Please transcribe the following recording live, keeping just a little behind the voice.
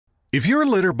If your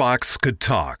litter box could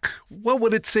talk, what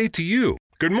would it say to you?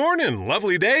 Good morning,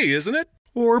 lovely day, isn't it?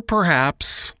 Or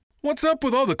perhaps, what's up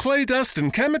with all the clay dust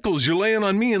and chemicals you're laying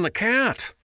on me and the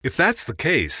cat? If that's the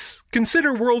case,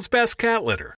 consider World's Best Cat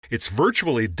Litter. It's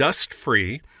virtually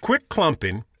dust-free, quick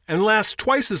clumping, and lasts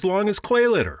twice as long as clay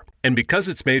litter. And because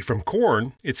it's made from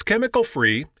corn, it's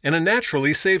chemical-free and a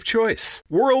naturally safe choice.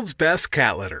 World's Best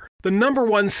Cat Litter, the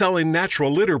 #1 selling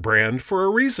natural litter brand for a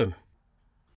reason.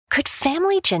 Could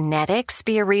family genetics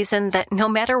be a reason that no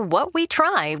matter what we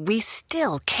try, we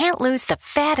still can't lose the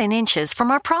fat and inches from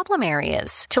our problem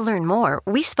areas? To learn more,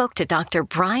 we spoke to Dr.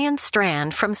 Brian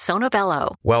Strand from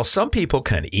Sonobello. While some people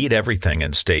can eat everything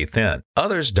and stay thin,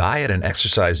 others diet and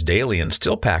exercise daily and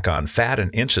still pack on fat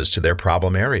and inches to their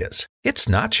problem areas. It's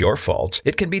not your fault.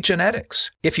 It can be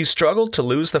genetics. If you struggle to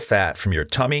lose the fat from your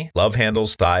tummy, love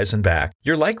handles, thighs, and back,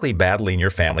 you're likely battling your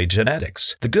family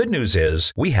genetics. The good news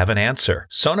is we have an answer.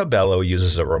 Sonobello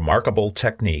uses a remarkable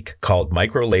technique called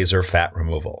micro-laser fat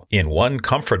removal. In one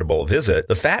comfortable visit,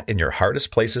 the fat in your hardest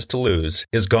places to lose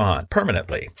is gone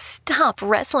permanently. Stop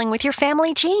wrestling with your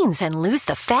family genes and lose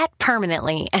the fat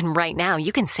permanently. And right now,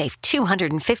 you can save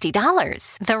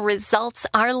 $250. The results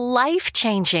are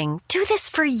life-changing. Do this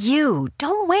for you.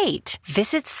 Don't wait.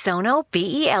 Visit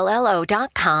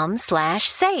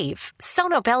sonobello.com/save.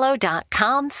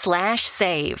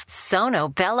 sonobello.com/save.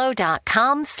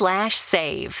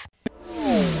 sonobello.com/save.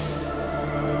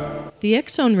 The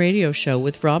X Zone Radio Show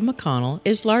with Rob McConnell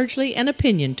is largely an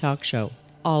opinion talk show.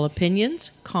 All opinions,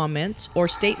 comments, or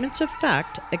statements of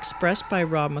fact expressed by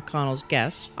Rob McConnell's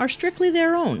guests are strictly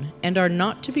their own and are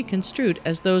not to be construed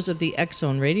as those of the X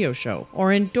Zone Radio Show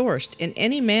or endorsed in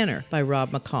any manner by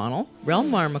Rob McConnell,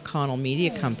 Relmar McConnell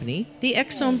Media Company, the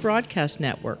X Zone Broadcast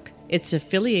Network, its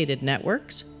affiliated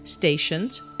networks,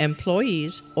 stations,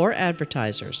 employees, or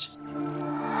advertisers.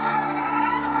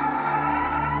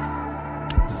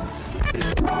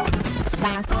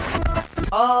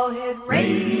 All Hit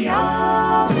Radio.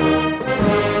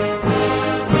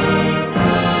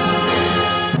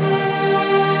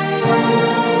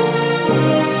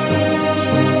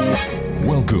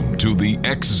 Welcome to the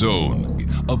X Zone,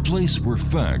 a place where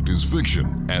fact is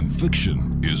fiction and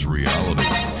fiction is reality.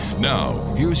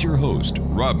 Now, here's your host,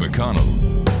 Rob McConnell.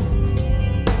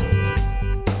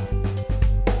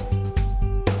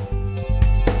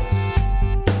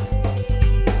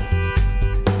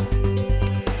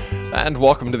 And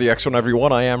welcome to the X Zone,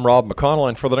 everyone. I am Rob McConnell,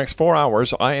 and for the next 4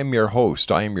 hours, I am your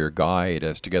host. I am your guide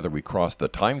as together we cross the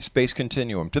time-space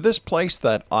continuum to this place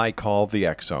that I call the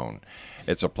X Zone.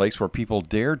 It's a place where people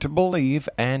dare to believe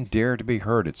and dare to be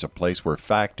heard. It's a place where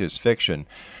fact is fiction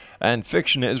and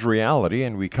fiction is reality,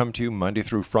 and we come to you Monday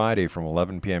through Friday from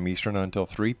 11 p.m. Eastern until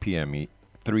 3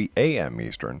 a.m.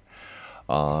 Eastern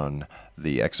on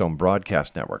the X Zone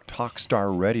Broadcast Network,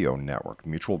 Talkstar Radio Network,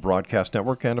 Mutual Broadcast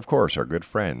Network, and, of course, our good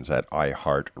friends at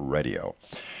iHeartRadio.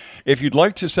 If you'd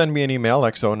like to send me an email,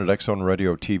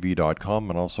 xzone@xzoneradiotv.com,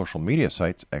 and all social media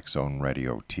sites, X Zone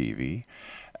Radio TV.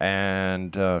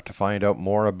 And to find out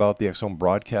more about the X Zone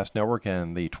Broadcast Network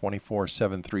and the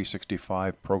 24/7,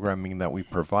 365 programming that we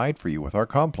provide for you with our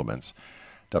compliments,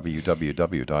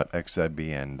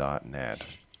 www.xzbn.net.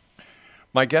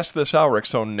 My guest this hour,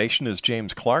 X Zone Nation, is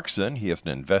James Clarkson. He is an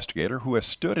investigator who has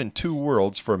stood in two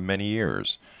worlds for many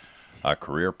years. A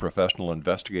career professional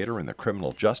investigator in the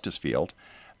criminal justice field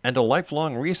and a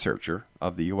lifelong researcher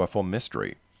of the UFO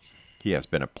mystery. He has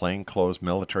been a plainclothes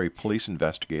military police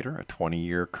investigator, a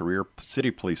 20-year career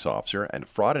city police officer, and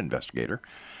fraud investigator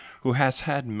who has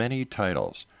had many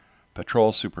titles: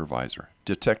 patrol supervisor,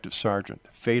 detective sergeant,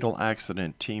 fatal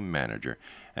accident team manager,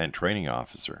 and training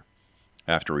officer.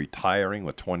 After retiring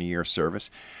with 20-year service,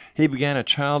 he began a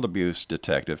child abuse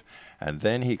detective, and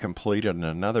then he completed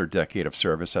another decade of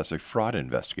service as a fraud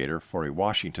investigator for a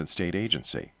Washington state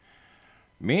agency.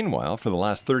 Meanwhile, for the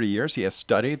last 30 years, he has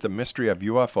studied the mystery of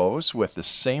UFOs with the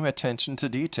same attention to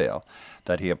detail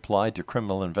that he applied to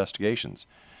criminal investigations.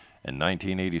 In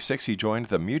 1986, he joined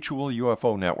the Mutual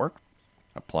UFO Network,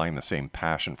 applying the same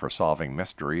passion for solving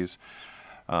mysteries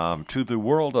to the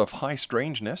world of High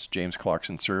Strangeness. James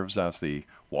Clarkson serves as the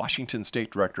Washington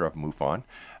State Director of MUFON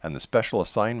and the Special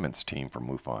Assignments Team for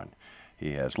MUFON.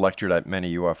 He has lectured at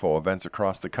many UFO events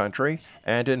across the country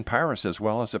and in Paris, as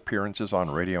well as appearances on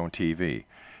radio and TV.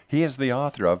 He is the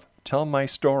author of Tell My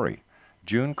Story,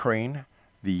 June Crain,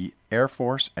 the Air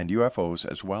Force and UFOs,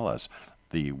 as well as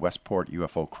the Westport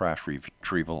UFO Crash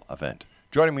Retrieval event.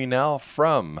 Joining me now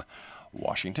from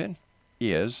Washington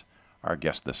is our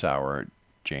guest this hour,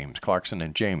 James Clarkson.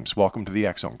 And James, welcome to the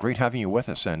X Zone. Great having you with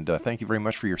us, and thank you very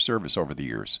much for your service over the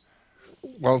years.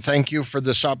 Well, thank you for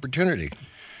this opportunity.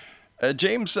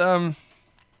 James,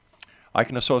 I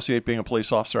can associate being a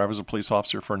police officer. I was a police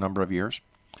officer for a number of years.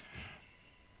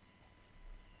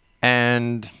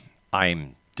 And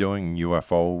I'm doing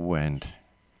UFO and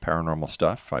paranormal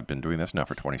stuff. I've been doing this now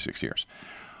for 26 years.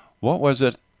 What was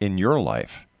it in your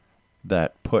life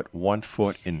that put one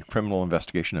foot in criminal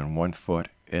investigation and one foot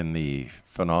in the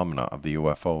phenomena of the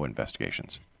UFO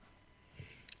investigations?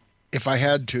 If I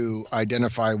had to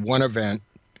identify one event,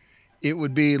 it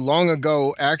would be long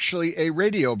ago, actually a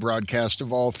radio broadcast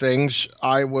of all things.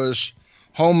 I was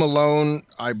home alone.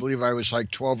 I believe I was like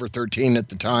 12 or 13 at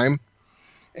the time.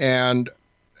 And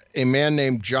a man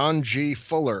named John G.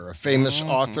 Fuller, a famous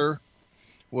author,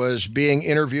 was being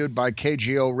interviewed by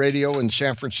KGO Radio in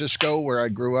San Francisco, where I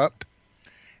grew up.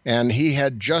 And he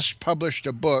had just published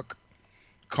a book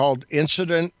called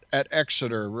Incident at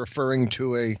Exeter, referring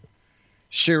to a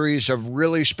series of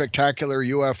really spectacular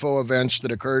UFO events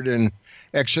that occurred in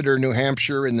Exeter, New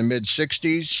Hampshire in the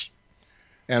mid-60s.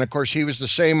 And of course, he was the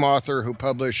same author who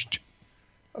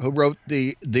wrote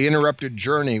the Interrupted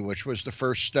Journey, which was the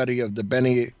first study of the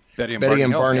Betty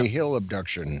and Barney Hill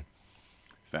abduction.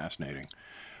 Fascinating.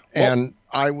 And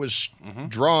I was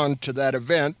drawn to that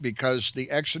event because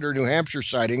the Exeter, New Hampshire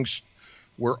sightings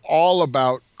were all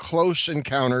about close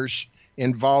encounters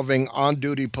involving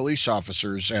on-duty police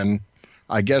officers. And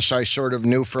I guess I sort of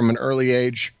knew from an early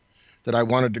age that I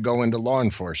wanted to go into law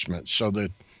enforcement. So the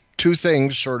two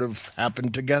things sort of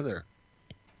happened together.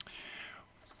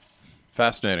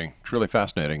 Fascinating, truly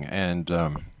fascinating. And,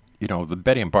 the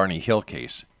Betty and Barney Hill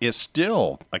case is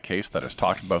still a case that is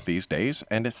talked about these days,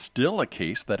 and it's still a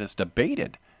case that is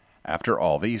debated after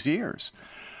all these years.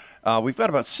 We've got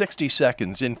about 60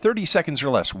 seconds. In 30 seconds or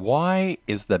less, why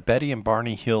is the Betty and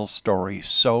Barney Hill story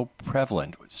so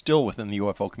prevalent still within the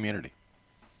UFO community?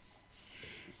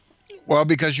 Well,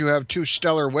 because you have two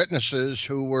stellar witnesses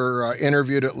who were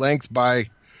interviewed at length by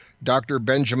Dr.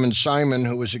 Benjamin Simon,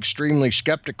 who was extremely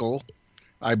skeptical.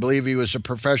 I believe he was a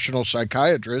professional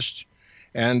psychiatrist.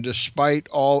 And despite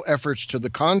all efforts to the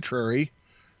contrary,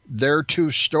 their two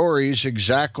stories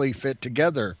exactly fit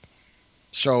together.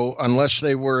 So unless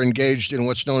they were engaged in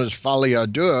what's known as folie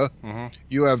à deux,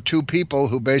 you have two people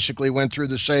who basically went through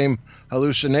the same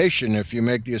hallucination, if you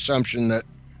make the assumption that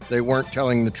they weren't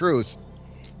telling the truth.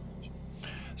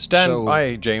 Stand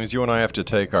by, James. You and I have to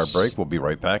take our break. We'll be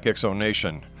right back. XO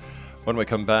Nation. When we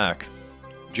come back,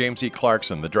 James E.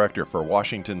 Clarkson, the director for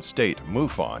Washington State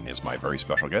MUFON, is my very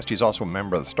special guest. He's also a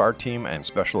member of the STAR team and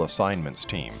Special Assignments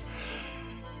team.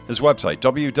 His website,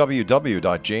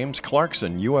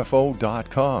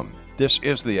 www.jamesclarksonufo.com. This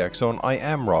is the X Zone. I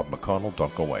am Rob McConnell.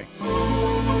 Don't go away.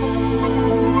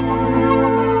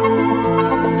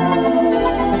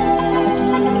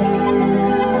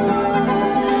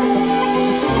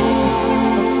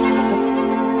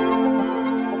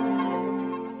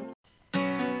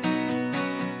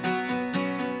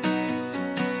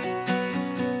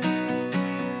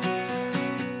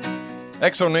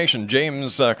 XO Nation,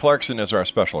 James Clarkson is our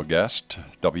special guest.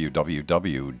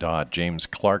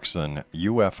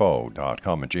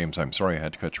 www.jamesclarksonufo.com. And James, I'm sorry I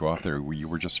had to cut you off there. You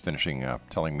were just finishing up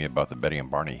telling me about the Betty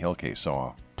and Barney Hill case,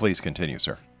 so please continue,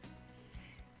 sir.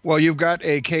 Well, you've got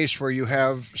a case where you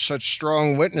have such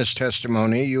strong witness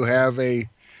testimony. You have a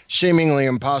seemingly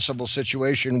impossible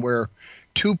situation where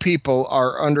two people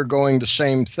are undergoing the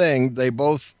same thing. They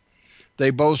both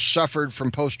suffered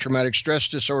from post-traumatic stress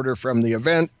disorder from the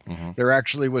event. There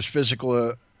actually was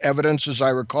physical evidence, as I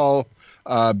recall.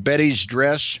 Betty's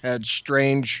dress had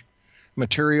strange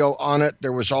material on it.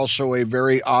 There was also a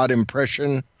very odd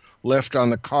impression left on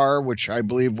the car, which I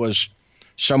believe was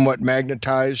somewhat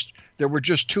magnetized. There were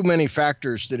just too many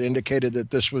factors that indicated that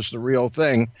this was the real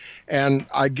thing. And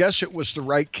I guess it was the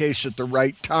right case at the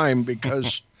right time,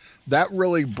 because that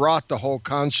really brought the whole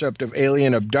concept of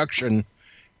alien abduction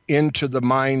into the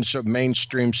minds of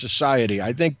mainstream society.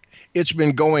 I think it's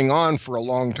been going on for a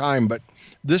long time, but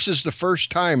this is the first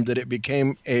time that it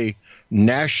became a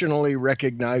nationally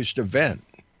recognized event.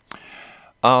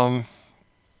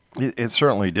 It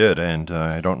certainly did, and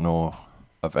I don't know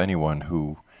of anyone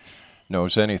who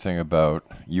knows anything about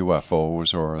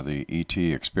UFOs or the ET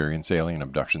experience, alien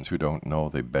abductions, who don't know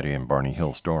the Betty and Barney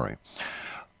Hill story.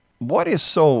 What is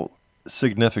so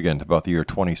significant about the year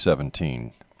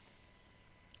 2017?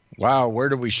 Wow, where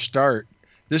do we start?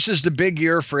 This is the big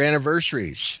year for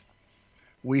anniversaries.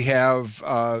 We have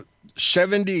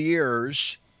 70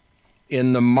 years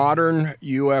in the modern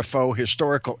UFO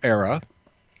historical era.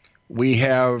 We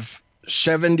have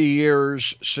 70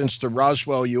 years since the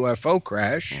Roswell UFO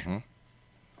crash.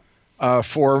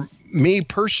 For me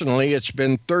personally, it's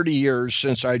been 30 years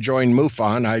since I joined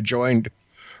MUFON. I joined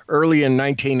early in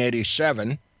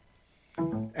 1987.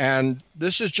 And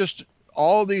this is just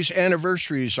all these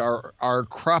anniversaries are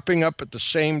cropping up at the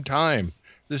same time.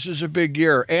 This is a big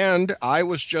year. And I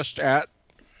was just at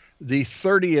the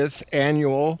 30th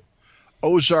annual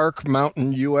Ozark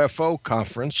Mountain UFO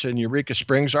Conference in Eureka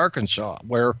Springs, Arkansas,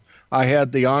 where I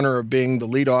had the honor of being the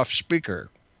leadoff speaker.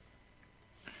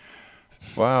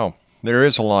 Wow. There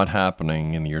is a lot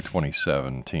happening in the year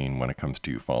 2017 when it comes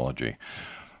to ufology.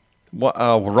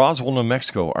 Roswell, New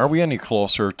Mexico, are we any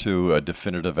closer to a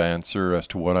definitive answer as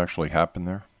to what actually happened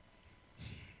there?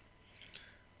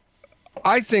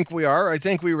 I think we are. I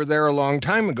think we were there a long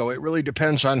time ago. It really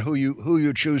depends on who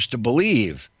you choose to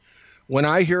believe. When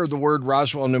I hear the word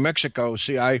Roswell, New Mexico,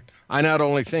 see, I not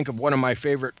only think of one of my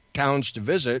favorite towns to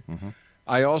visit,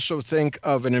 I also think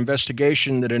of an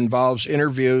investigation that involves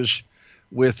interviews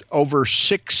with over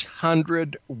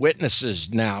 600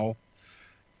 witnesses now,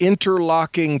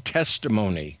 interlocking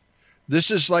testimony.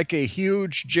 This is like a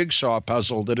huge jigsaw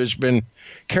puzzle that has been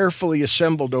carefully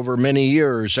assembled over many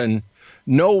years, and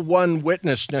no one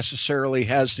witness necessarily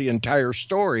has the entire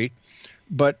story,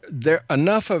 but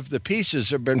enough of the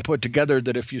pieces have been put together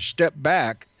that if you step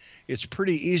back, it's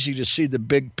pretty easy to see the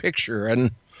big picture.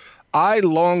 And I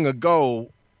long ago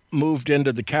moved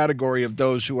into the category of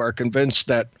those who are convinced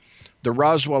that the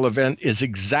Roswell event is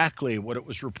exactly what it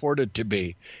was reported to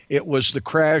be. It was the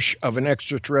crash of an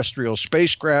extraterrestrial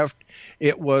spacecraft.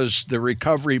 It was the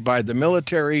recovery by the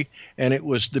military, and it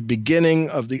was the beginning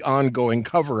of the ongoing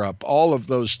cover-up. All of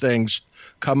those things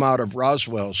come out of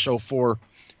Roswell. So for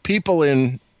people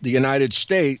in the United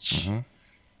States,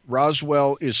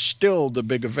 Roswell is still the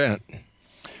big event.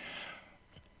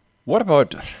 What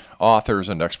about authors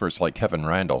and experts like Kevin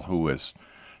Randall, who has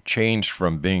changed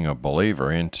from being a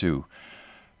believer into,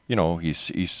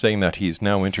 he's saying that he's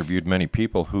now interviewed many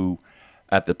people who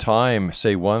at the time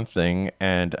say one thing,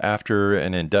 and after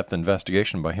an in-depth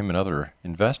investigation by him and other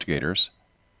investigators,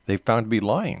 they found to be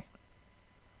lying.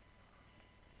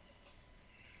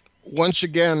 Once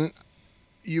again,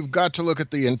 you've got to look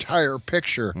at the entire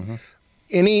picture.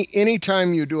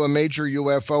 Anytime you do a major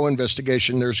UFO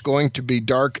investigation, there's going to be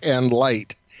dark and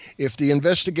light. If the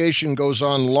investigation goes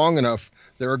on long enough,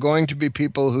 there are going to be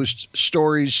people whose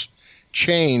stories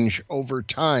change over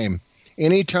time.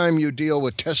 Anytime you deal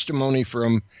with testimony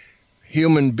from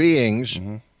human beings,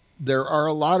 there are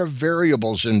a lot of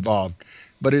variables involved.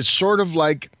 But it's sort of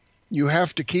like you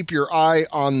have to keep your eye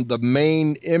on the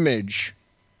main image.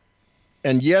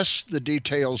 And yes, the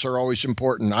details are always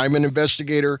important. I'm an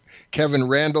investigator. Kevin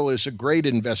Randall is a great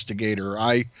investigator.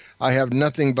 I have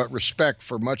nothing but respect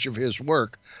for much of his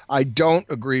work. I don't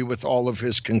agree with all of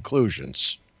his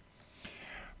conclusions.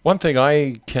 One thing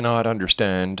I cannot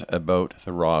understand about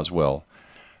the Roswell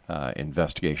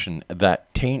investigation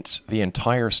that taints the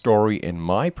entire story, in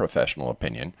my professional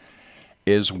opinion,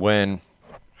 is when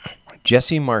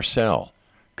Jesse Marcel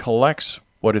collects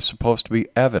what is supposed to be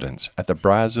evidence at the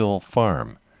Brazil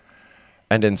farm,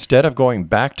 and instead of going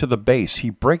back to the base, he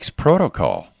breaks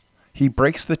protocol. He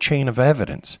breaks the chain of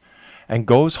evidence and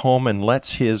goes home and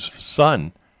lets his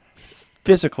son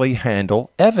physically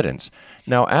handle evidence.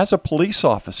 Now, as a police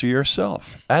officer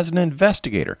yourself, as an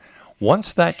investigator,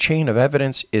 once that chain of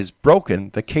evidence is broken,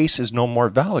 the case is no more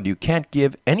valid. You can't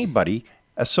give anybody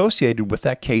associated with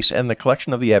that case and the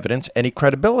collection of the evidence any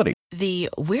credibility. The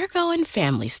we're going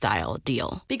family style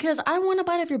deal. Because I want a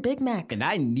bite of your Big Mac. And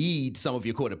I need some of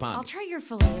your quarter pound. I'll try your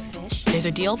filet of fish. There's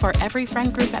a deal for every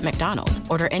friend group at McDonald's.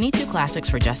 Order any 2 classics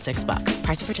for just $6.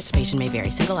 Price of participation may vary.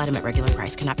 Single item at regular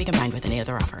price cannot be combined with any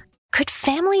other offer. Could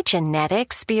family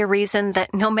genetics be a reason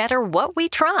that no matter what we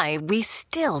try, we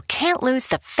still can't lose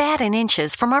the fat and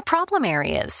inches from our problem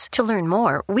areas? To learn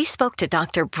more, we spoke to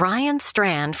Dr. Brian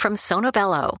Strand from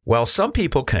Sonobello. While some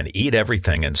people can eat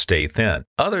everything and stay thin,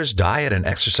 others diet and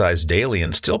exercise daily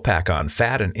and still pack on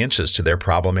fat and inches to their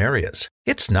problem areas.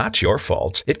 It's not your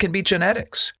fault. It can be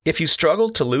genetics. If you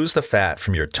struggle to lose the fat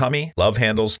from your tummy, love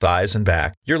handles, thighs, and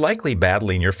back, you're likely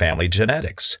battling your family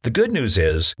genetics. The good news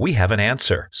is we have an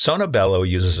answer. Sonobello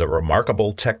uses a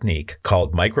remarkable technique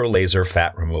called microlaser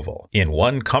fat removal. In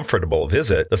one comfortable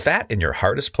visit, the fat in your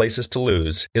hardest places to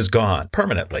lose is gone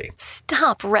permanently.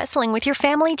 Stop wrestling with your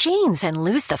family genes and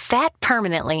lose the fat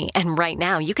permanently. And right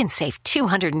now, you can save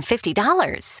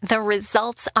 $250. The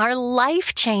results are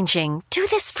life-changing. Do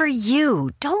this for you.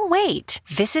 Don't wait.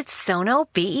 Visit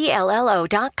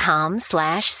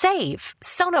sonobello.com/save.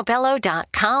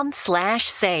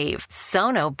 sonobello.com/save.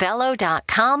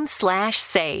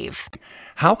 sonobello.com/save.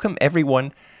 How come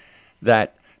everyone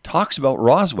that talks about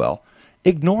Roswell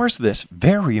ignores this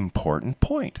very important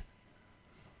point?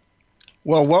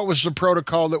 Well, what was the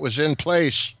protocol that was in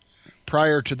place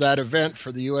prior to that event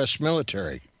for the U.S.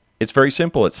 military? It's very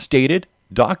simple. It's stated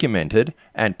documented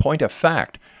and point of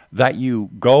fact that you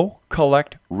go,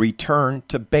 collect, return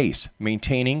to base,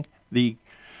 maintaining the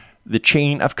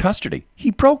chain of custody.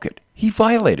 He broke it. He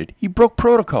violated. He broke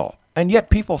protocol. And yet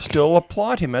people still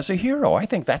applaud him as a hero. I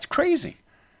think that's crazy.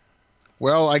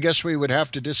 Well, I guess we would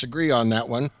have to disagree on that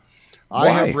one. Why? I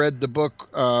have read the book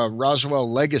Roswell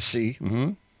Legacy.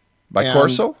 By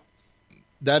Corso?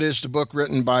 That is the book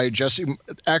written by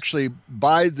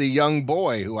by the young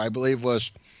boy, who I believe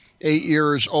was 8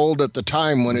 years old at the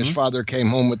time when his father came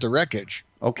home with the wreckage.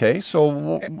 Okay,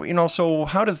 so, so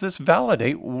how does this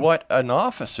validate what an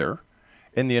officer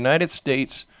in the United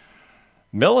States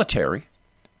military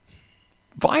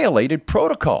violated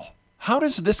protocol? How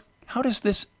does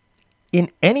this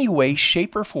in any way,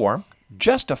 shape, or form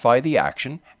justify the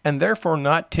action and therefore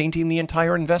not tainting the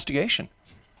entire investigation?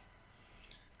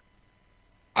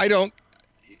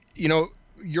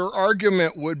 Your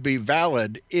argument would be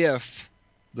valid if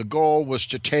the goal was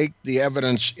to take the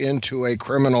evidence into a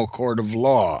criminal court of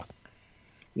law.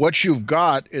 What you've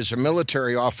got is a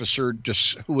military officer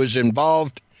who is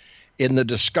involved in the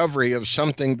discovery of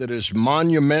something that is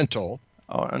monumental.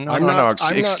 Oh, no.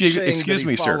 Excuse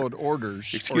me, sir. Followed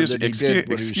orders.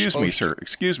 Excuse me,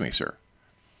 sir.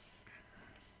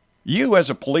 You as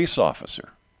a police officer,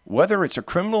 whether it's a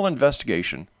criminal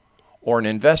investigation or an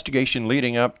investigation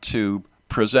leading up to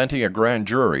presenting a grand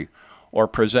jury or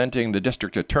presenting the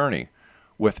district attorney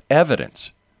with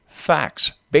evidence,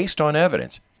 facts based on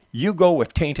evidence, you go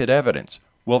with tainted evidence.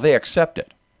 Will they accept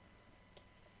it?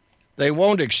 They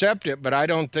won't accept it, but I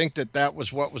don't think that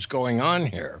was what was going on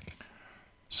here.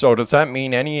 So does that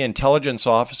mean any intelligence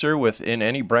officer within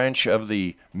any branch of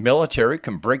the military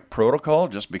can break protocol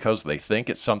just because they think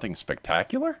it's something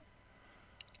spectacular?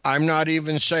 I'm not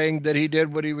even saying that he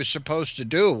did what he was supposed to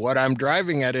do. What I'm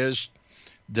driving at is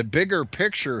the bigger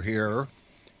picture here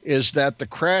is that the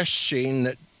crash scene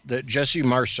that Jesse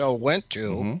Marcel went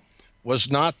to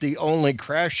was not the only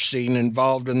crash scene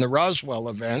involved in the Roswell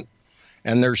event.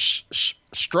 And there's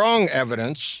strong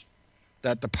evidence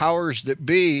that the powers that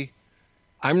be,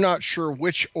 I'm not sure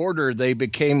which order they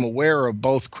became aware of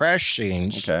both crash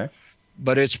scenes,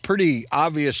 but it's pretty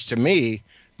obvious to me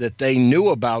that they knew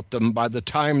about them by the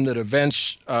time that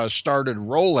events started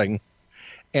rolling,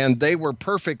 and they were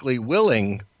perfectly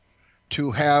willing to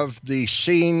have the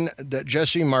scene that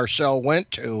Jesse Marcel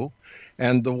went to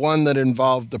and the one that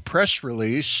involved the press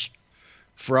release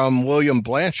from William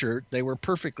Blanchard. They were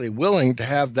perfectly willing to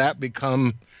have that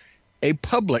become a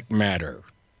public matter.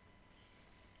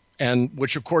 And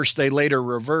which, of course, they later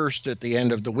reversed at the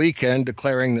end of the weekend,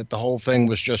 declaring that the whole thing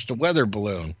was just a weather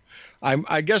balloon.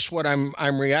 I guess what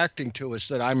I'm reacting to is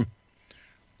that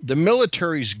the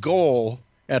military's goal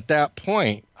at that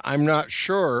point, I'm not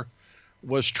sure,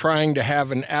 was trying to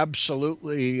have an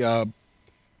absolutely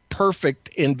perfect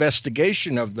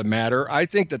investigation of the matter. I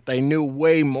think that they knew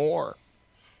way more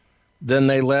than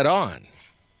they let on.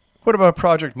 What about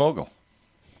Project Mogul?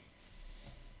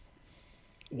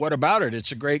 What about it?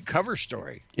 It's a great cover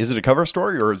story. Is it a cover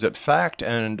story, or is it fact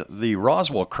and the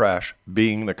Roswell crash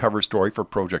being the cover story for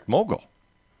Project Mogul?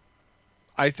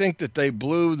 I think that they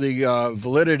blew the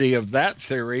validity of that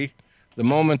theory the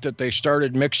moment that they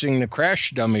started mixing the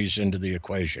crash dummies into the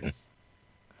equation.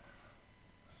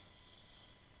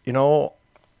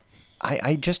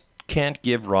 I just can't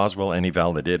give Roswell any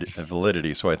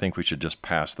validity, so I think we should just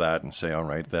pass that and say, all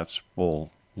right, we'll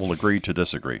agree to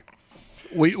disagree.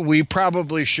 We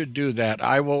probably should do that.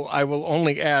 I will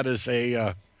only add as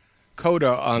a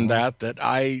coda on that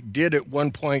I did at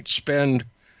one point spend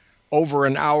over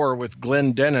an hour with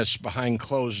Glenn Dennis behind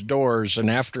closed doors, and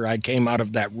after I came out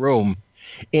of that room,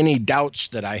 any doubts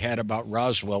that I had about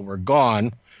Roswell were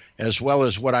gone, as well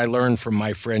as what I learned from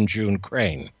my friend June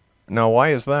Crain. Now,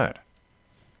 why is that?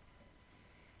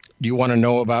 Do you want to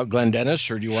know about Glenn Dennis,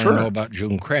 or do you want to know about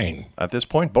June Crain? At this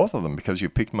point, both of them, because you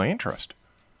piqued my interest.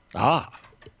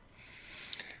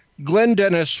 Glenn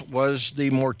Dennis was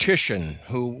the mortician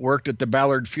who worked at the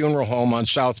Ballard Funeral Home on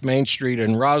South Main Street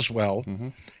in Roswell,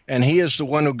 and he is the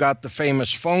one who got the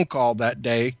famous phone call that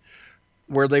day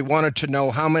where they wanted to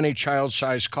know how many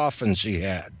child-sized coffins he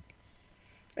had.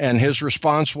 And his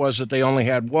response was that they only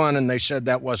had one, and they said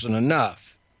that wasn't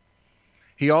enough.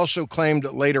 He also claimed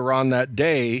that later on that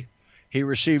day, he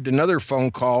received another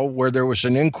phone call where there was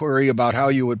an inquiry about how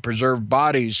you would preserve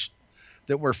bodies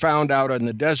that were found out in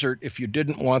the desert if you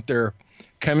didn't want their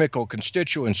chemical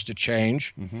constituents to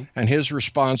change. And his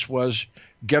response was,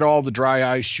 get all the dry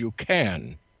ice you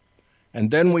can. And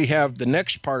then we have the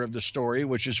next part of the story,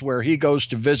 which is where he goes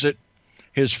to visit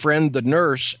his friend, the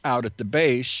nurse, out at the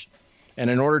base. And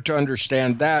in order to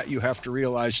understand that, you have to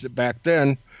realize that back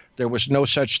then, there was no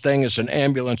such thing as an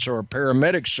ambulance or a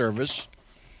paramedic service.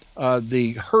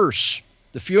 The hearse,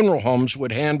 the funeral homes,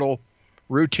 would handle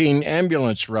routine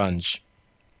ambulance runs.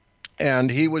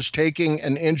 And he was taking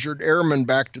an injured airman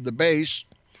back to the base,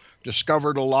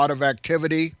 discovered a lot of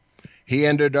activity. He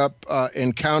ended up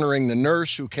encountering the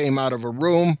nurse who came out of a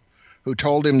room, who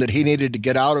told him that he needed to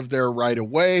get out of there right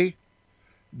away.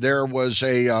 There was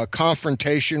a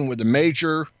confrontation with the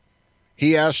major.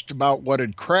 He asked about what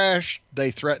had crashed. They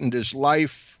threatened his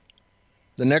life.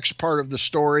 The next part of the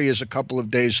story is a couple of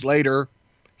days later.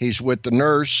 He's with the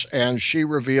nurse, and she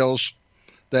reveals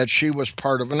that she was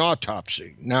part of an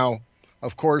autopsy. Now,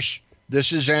 of course,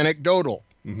 this is anecdotal.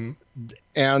 Mm-hmm.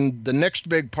 And the next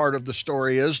big part of the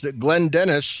story is that Glenn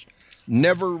Dennis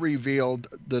never revealed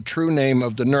the true name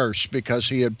of the nurse because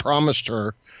he had promised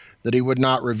her that he would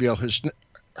not reveal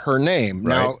her name.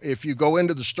 Right. Now, if you go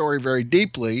into the story very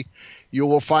deeply, you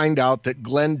will find out that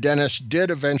Glenn Dennis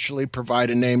did eventually provide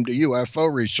a name to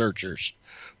UFO researchers.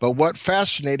 But what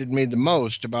fascinated me the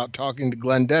most about talking to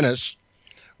Glenn Dennis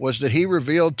was that he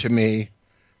revealed to me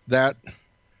that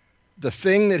the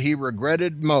thing that he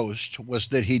regretted most was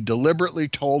that he deliberately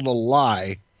told a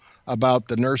lie about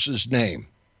the nurse's name.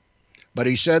 But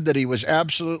he said that he was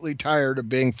absolutely tired of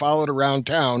being followed around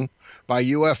town by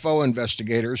UFO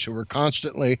investigators who were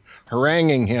constantly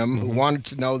haranguing him, who wanted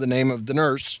to know the name of the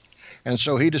nurse. And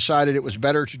so he decided it was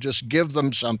better to just give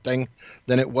them something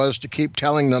than it was to keep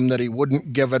telling them that he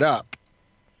wouldn't give it up.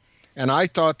 And I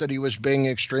thought that he was being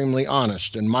extremely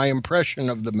honest. And my impression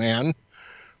of the man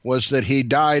was that he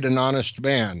died an honest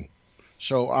man.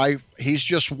 So he's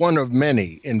just one of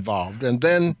many involved. And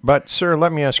then... But, sir,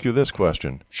 let me ask you this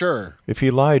question. Sure. If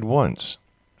he lied once,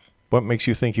 what makes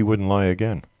you think he wouldn't lie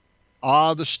again?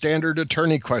 The standard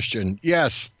attorney question.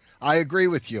 Yes, I agree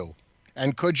with you.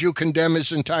 And could you condemn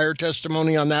his entire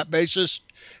testimony on that basis?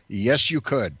 Yes, you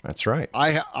could. That's right.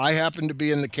 I happen to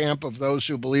be in the camp of those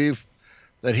who believe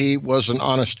that he was an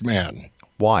honest man.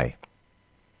 Why?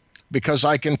 Because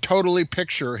I can totally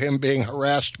picture him being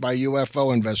harassed by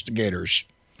UFO investigators.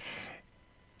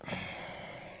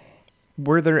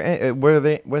 Was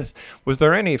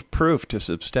there any proof to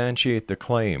substantiate the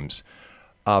claims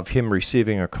of him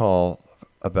receiving a call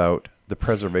about the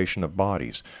preservation of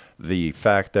bodies? The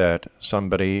fact that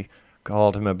somebody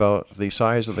called him about the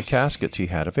size of the caskets he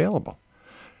had available.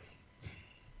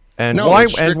 And no, why?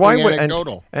 It's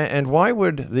And why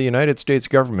would the United States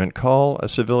government call a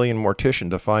civilian mortician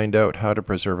to find out how to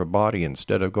preserve a body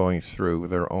instead of going through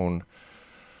their own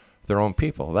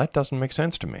people? That doesn't make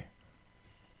sense to me.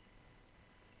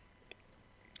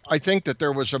 I think that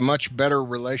there was a much better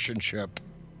relationship,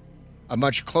 a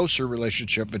much closer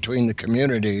relationship between the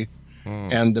community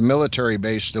and the military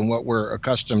base than what we're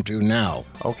accustomed to now.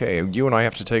 Okay, you and I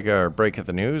have to take a break at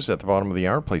the news at the bottom of the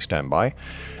hour. Please stand by.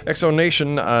 Exo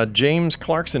Nation, James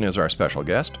Clarkson is our special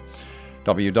guest.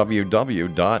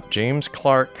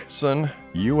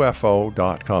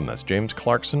 www.jamesclarksonufo.com. That's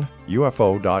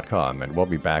jamesclarksonufo.com. And we'll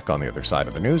be back on the other side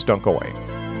of the news. Don't go away.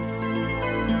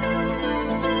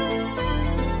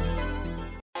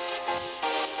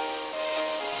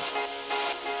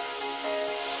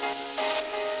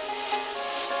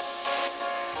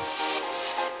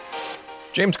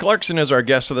 James Clarkson is our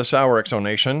guest of this hour, Exo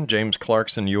Nation.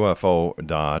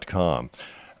 JamesClarksonUFO.com.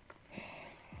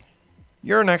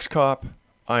 You're an ex-cop.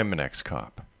 I'm an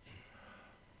ex-cop.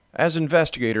 As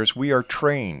investigators, we are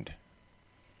trained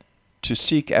to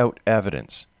seek out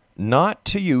evidence, not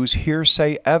to use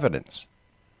hearsay evidence.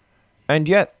 And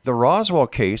yet, the Roswell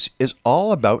case is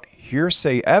all about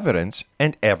hearsay evidence,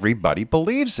 and everybody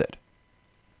believes it.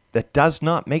 That does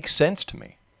not make sense to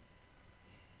me.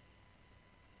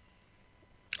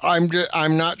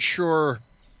 I'm not sure.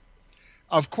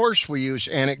 Of course, we use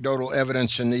anecdotal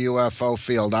evidence in the UFO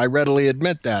field. I readily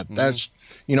admit that. That's,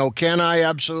 can I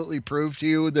absolutely prove to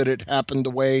you that it happened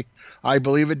the way I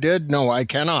believe it did? No, I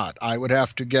cannot. I would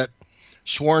have to get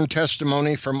sworn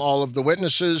testimony from all of the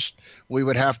witnesses. We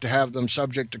would have to have them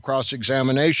subject to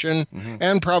cross-examination,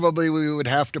 and probably we would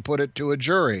have to put it to a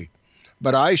jury.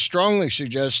 But I strongly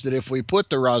suggest that if we put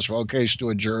the Roswell case to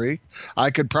a jury, I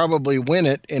could probably win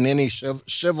it in any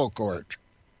civil court.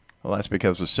 Well, that's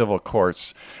because the civil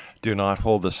courts do not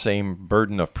hold the same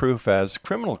burden of proof as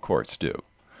criminal courts do.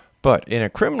 But in a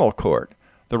criminal court,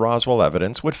 the Roswell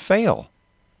evidence would fail,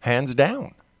 hands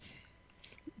down.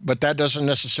 But that doesn't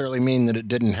necessarily mean that it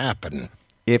didn't happen.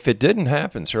 If it didn't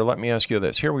happen, sir, let me ask you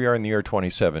this. Here we are in the year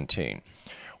 2017.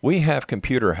 We have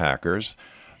computer hackers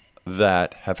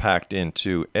that have hacked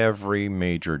into every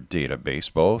major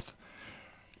database, both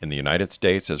in the United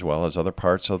States as well as other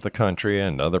parts of the country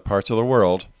and other parts of the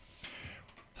world.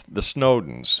 The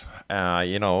Snowdens,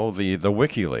 the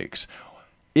WikiLeaks.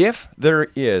 If there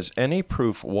is any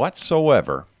proof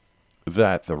whatsoever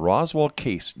that the Roswell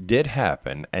case did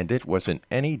happen and it was in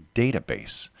any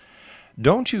database,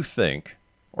 don't you think,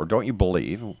 or don't you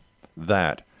believe,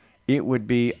 that it would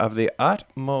be of the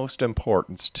utmost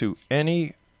importance to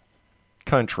any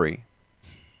country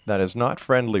that is not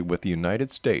friendly with the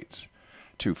United States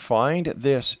to find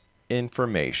this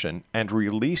information and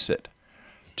release it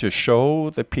to show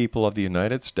the people of the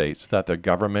United States that the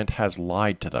government has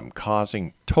lied to them,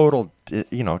 causing total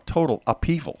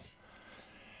upheaval,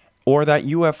 or that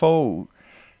UFO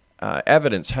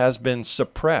evidence has been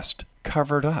suppressed,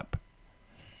 covered up.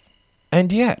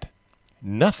 And yet,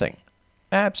 nothing,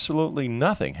 absolutely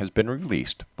nothing has been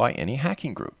released by any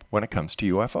hacking group when it comes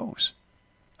to UFOs.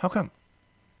 How come?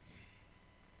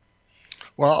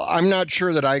 Well, I'm not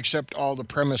sure that I accept all the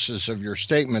premises of your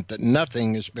statement that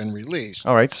nothing has been released.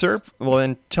 All right, sir. Well,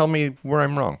 then tell me where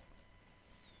I'm wrong.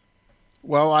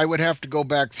 Well, I would have to go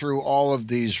back through all of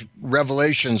these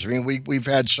revelations. I mean, we've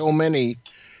had so many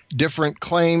different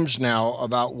claims now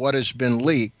about what has been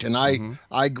leaked. And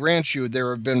I grant you there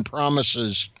have been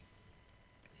promises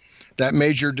that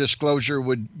major disclosure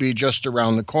would be just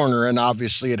around the corner, and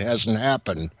obviously it hasn't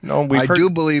happened. No, I do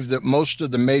believe that most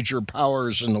of the major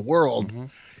powers in the world,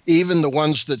 even the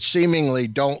ones that seemingly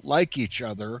don't like each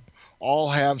other, all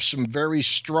have some very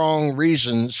strong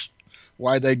reasons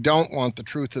why they don't want the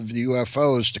truth of the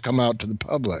UFOs to come out to the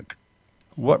public.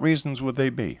 What reasons would they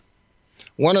be?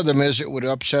 One of them is it would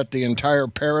upset the entire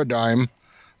paradigm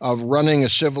of running a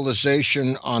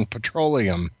civilization on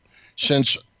petroleum,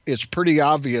 since it's pretty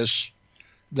obvious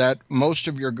that most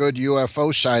of your good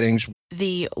UFO sightings...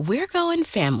 The we're going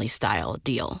family style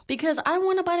deal. Because I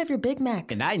want a bite of your Big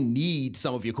Mac. And I need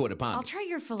some of your quarter pounder. I'll try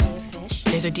your filet of fish.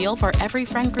 There's a deal for every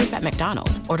friend group at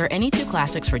McDonald's. Order any 2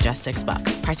 classics for just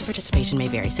 $6. Price of participation may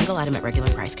vary. Single item at regular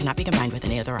price cannot be combined with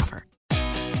any other offer.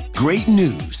 Great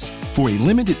news. For a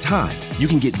limited time, you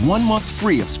can get 1 month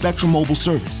free of Spectrum Mobile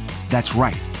service. That's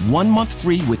right, 1 month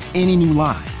free with any new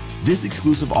line. This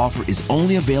exclusive offer is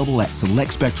only available at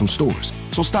select Spectrum stores,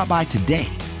 so stop by today.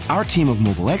 Our team of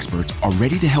mobile experts are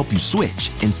ready to help you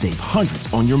switch and save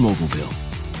hundreds on your mobile bill.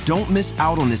 Don't miss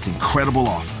out on this incredible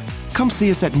offer. Come see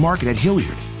us at Market at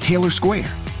Hilliard, Taylor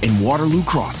Square, and Waterloo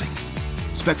Crossing.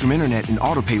 Spectrum Internet and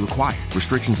autopay required.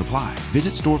 Restrictions apply.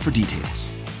 Visit store for details.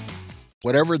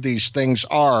 Whatever these things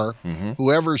are,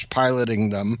 whoever's piloting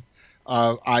them,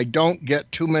 I don't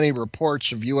get too many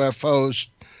reports of UFOs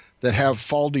that have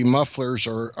faulty mufflers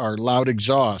or loud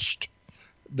exhaust.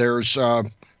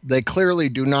 They clearly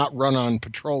do not run on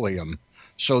petroleum.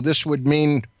 So this would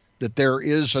mean that there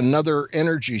is another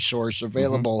energy source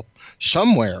available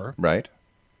somewhere, right,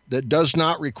 that does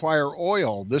not require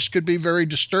oil. This could be very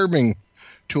disturbing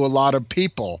to a lot of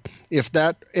people. If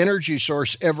that energy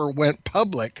source ever went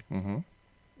public,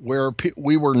 where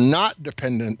we were not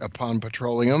dependent upon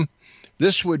petroleum,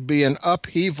 this would be an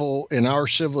upheaval in our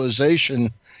civilization.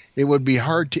 It would be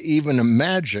hard to even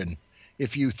imagine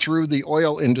if you threw the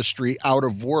oil industry out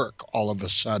of work all of a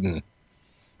sudden.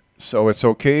 So it's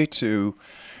okay to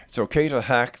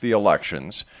hack the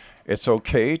elections. It's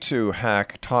okay to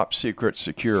hack top secret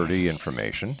security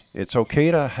information. It's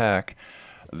okay to hack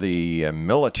the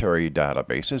military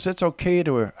databases. It's okay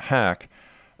to hack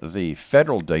the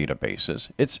federal databases.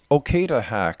 It's okay to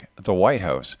hack the White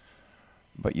House,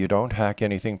 but you don't hack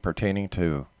anything pertaining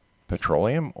to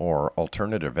petroleum or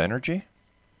alternative energy?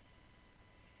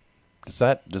 Does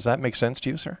that make sense to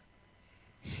you, sir?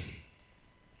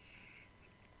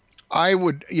 I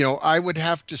would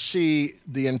have to see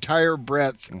the entire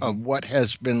breadth of what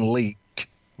has been leaked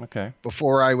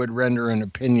before I would render an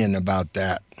opinion about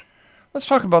that. Let's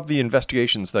talk about the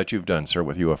investigations that you've done, sir,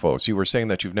 with UFOs. You were saying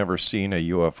that you've never seen a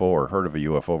UFO or heard of a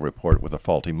UFO report with a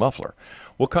faulty muffler.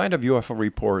 What kind of UFO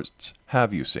reports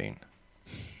have you seen?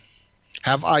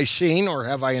 Have I seen or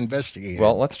have I investigated?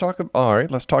 Well, let's talk about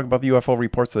the UFO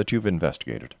reports that you've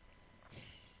investigated.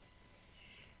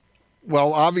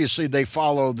 Well, obviously they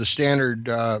follow the standard,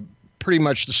 pretty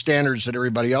much the standards that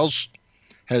everybody else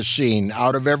has seen.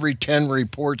 Out of every 10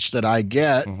 reports that I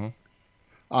get,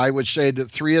 I would say that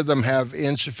 3 of them have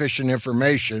insufficient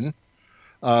information.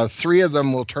 3 of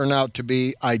them will turn out to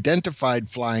be identified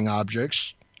flying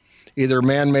objects, either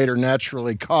man-made or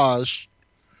naturally caused.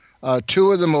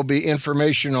 2 of them will be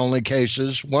information-only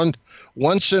cases.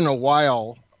 Once in a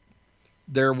while,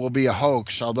 there will be a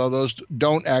hoax, although those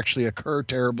don't actually occur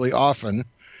terribly often.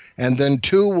 And then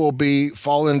 2 will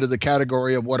fall into the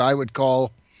category of what I would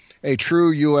call a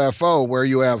true UFO, where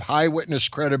you have high witness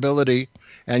credibility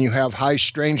and you have high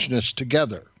strangeness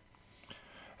together.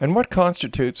 And what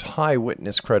constitutes high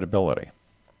witness credibility?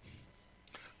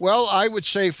 Well, I would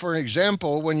say, for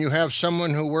example, when you have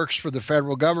someone who works for the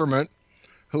federal government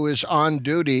who is on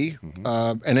duty,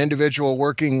 an individual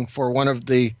working for one of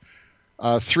the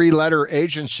three-letter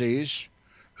agencies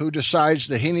who decides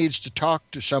that he needs to talk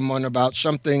to someone about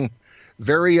something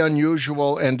very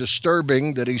unusual and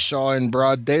disturbing that he saw in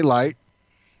broad daylight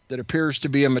that appears to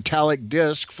be a metallic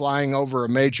disc flying over a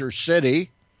major city.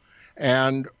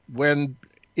 And when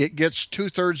it gets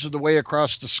 2/3 of the way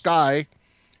across the sky,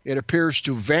 it appears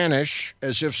to vanish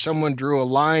as if someone drew a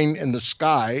line in the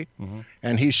sky,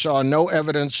 and he saw no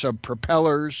evidence of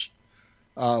propellers,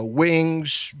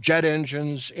 wings, jet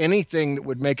engines, anything that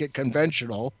would make it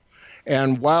conventional.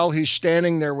 And while he's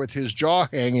standing there with his jaw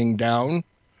hanging down,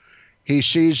 he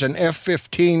sees an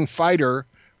F-15 fighter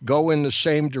go in the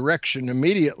same direction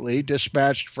immediately,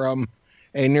 dispatched from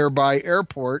a nearby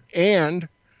airport. And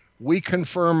we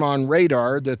confirm on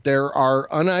radar that there are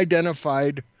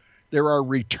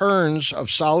returns of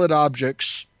solid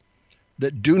objects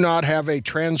that do not have a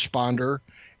transponder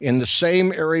in the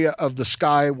same area of the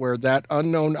sky where that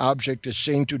unknown object is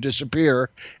seen to disappear.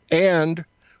 And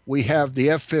we have the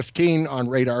F-15 on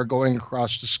radar going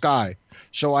across the sky.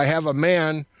 So I have a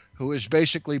man who has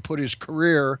basically put his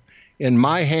career in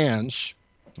my hands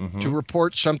to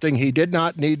report something he did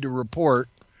not need to report,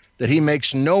 that he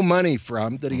makes no money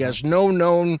from, that he has no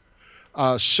known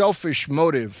selfish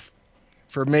motive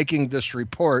for making this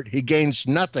report. He gains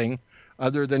nothing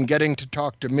other than getting to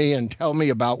talk to me and tell me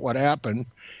about what happened,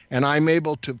 and I'm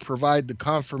able to provide the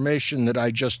confirmation that I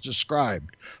just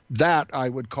described. That I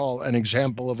would call an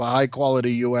example of a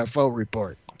high-quality UFO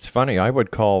report. It's funny. I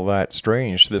would call that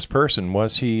strange. This person,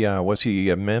 was he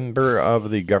a member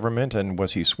of the government, and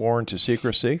was he sworn to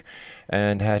secrecy,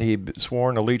 and had he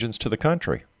sworn allegiance to the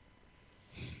country?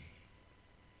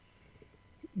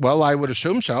 Well, I would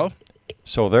assume so.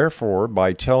 So therefore,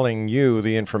 by telling you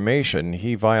the information,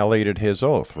 he violated his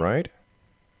oath, right?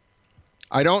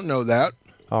 I don't know that.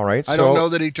 All right. I don't know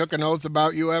that he took an oath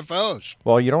about UFOs.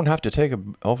 Well, you don't have to take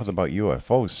an oath about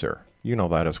UFOs, sir. You know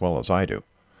that as well as I do.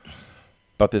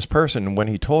 But this person, when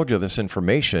he told you this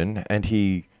information and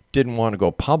he didn't want to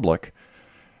go public,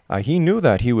 he knew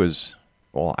that he was,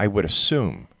 well, I would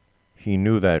assume he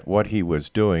knew that what he was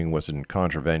doing was in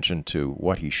contravention to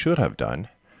what he should have done.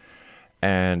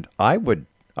 And I would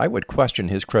question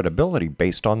his credibility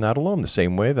based on that alone, the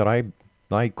same way that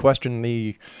I question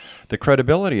the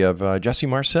credibility of Jesse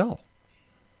Marcel.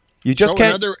 You just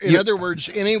can't. In other words,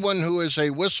 anyone who is a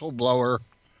whistleblower,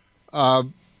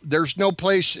 there's no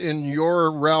place in your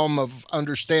realm of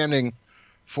understanding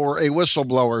for a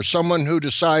whistleblower, someone who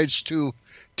decides to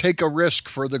take a risk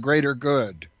for the greater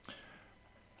good.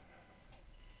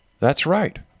 That's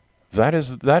right. That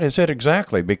is it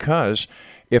exactly, because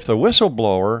if the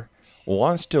whistleblower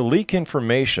wants to leak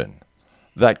information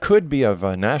that could be of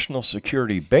a national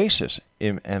security basis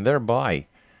and thereby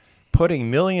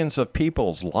putting millions of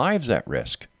people's lives at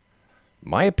risk,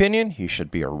 in my opinion, he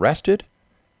should be arrested,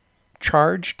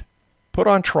 charged, put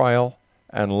on trial,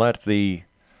 and let the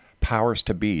powers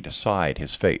to be decide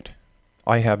his fate.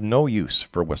 I have no use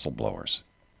for whistleblowers.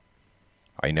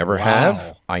 I never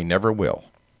have. I never will.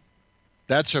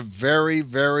 That's a very,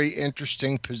 very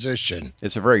interesting position.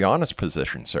 It's a very honest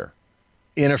position, sir.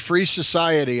 In a free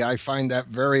society, I find that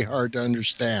very hard to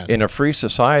understand. In a free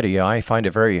society, I find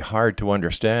it very hard to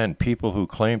understand people who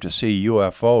claim to see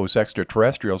UFOs,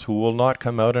 extraterrestrials, who will not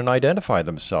come out and identify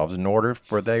themselves in order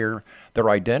for their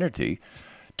identity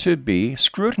to be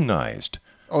scrutinized.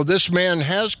 Oh, this man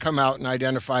has come out and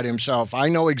identified himself. I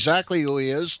know exactly who he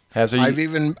is. Has he? I've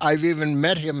even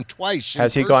met him twice.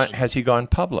 Has he gone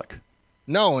public?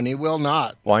 No, and he will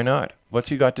not. Why not? What's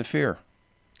he got to fear?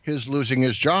 His losing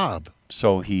his job.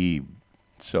 So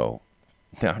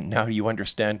now you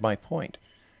understand my point.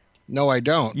 No, I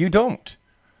don't. You don't.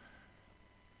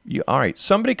 All right,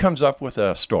 somebody comes up with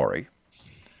a story,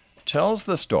 tells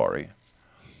the story,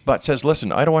 but says,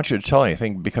 listen, I don't want you to tell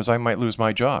anything because I might lose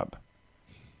my job.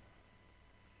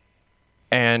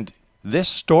 And this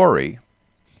story,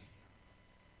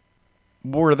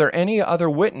 were there any other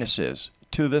witnesses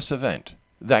to this event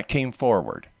that came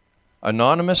forward,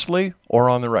 anonymously or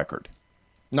on the record?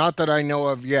 Not that I know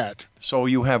of yet. So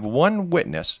you have one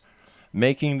witness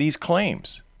making these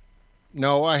claims.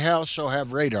 No, I also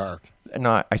have radar.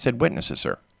 No, I said witnesses,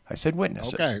 sir. I said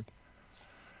witnesses. Okay.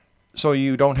 So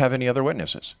you don't have any other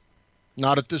witnesses?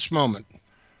 Not at this moment.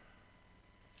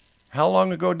 How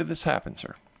long ago did this happen,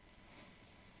 sir?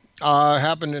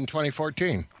 Happened in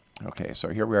 2014. Okay, so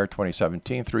here we are,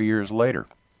 2017, 3 years later.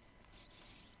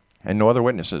 And no other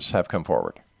witnesses have come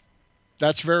forward.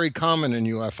 That's very common in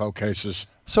UFO cases.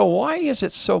 So why is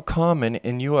it so common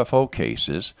in UFO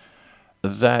cases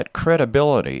that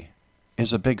credibility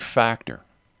is a big factor.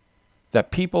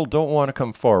 That people don't want to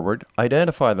come forward,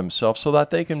 identify themselves so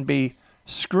that they can be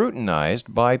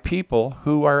scrutinized by people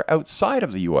who are outside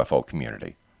of the UFO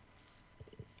community.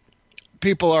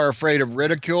 People are afraid of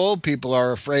ridicule. People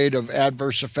are afraid of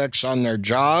adverse effects on their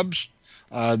jobs.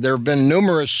 There have been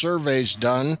numerous surveys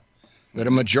done that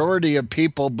a majority of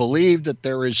people believe that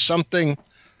there is something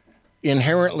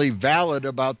inherently valid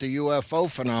about the UFO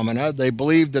phenomena. They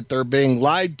believe that they're being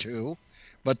lied to,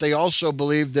 but they also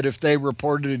believe that if they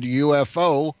reported a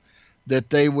UFO,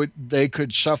 that they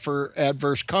could suffer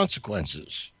adverse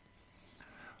consequences.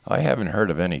 I haven't heard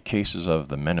of any cases of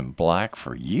the Men in Black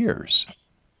for years.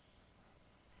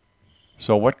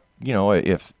 So what,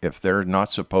 if they're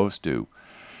not supposed to,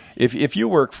 if you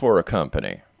work for a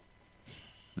company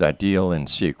that deal in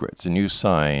secrets and you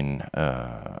sign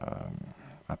a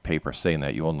paper saying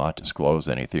that you will not disclose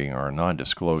anything or a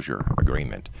non-disclosure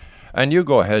agreement, and you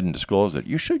go ahead and disclose it,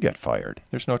 you should get fired.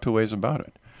 There's no two ways about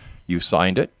it. You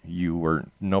signed it.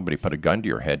 Nobody put a gun to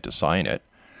your head to sign it.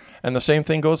 And the same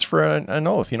thing goes for an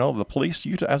oath. The police,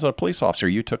 as a police officer,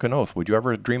 you took an oath. Would you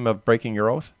ever dream of breaking your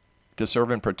oath to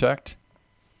serve and protect?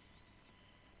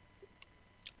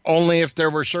 Only if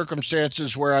there were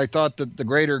circumstances where I thought that the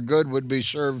greater good would be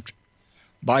served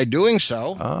by doing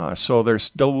so. So there's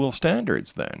double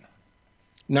standards then.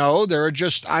 No,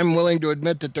 I'm willing to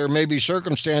admit that there may be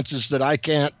circumstances that I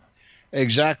can't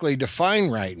exactly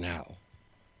define right now.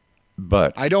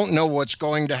 But I don't know what's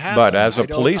going to happen. But as a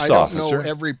police officer, I don't know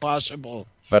every possible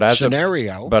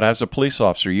scenario. But as a police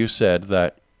officer, you said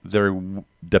that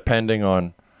depending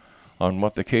on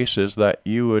what the case is, that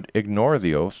you would ignore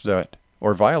the oath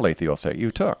or violate the oath that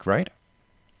you took, right?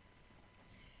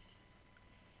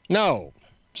 No.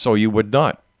 So you would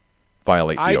not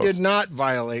violate the oath. I did not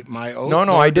violate my oath.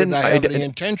 No, I didn't. I have the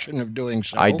intention of doing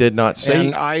so. I did not say.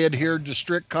 And I adhered to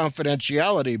strict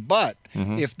confidentiality. But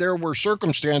if there were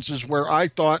circumstances where I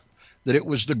thought that it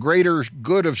was the greater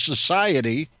good of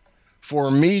society for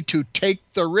me to take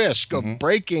the risk of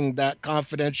breaking that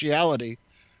confidentiality,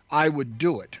 I would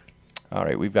do it. All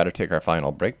right, we've got to take our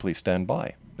final break. Please stand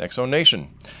by. Exo Nation.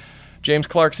 James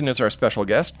Clarkson is our special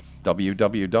guest.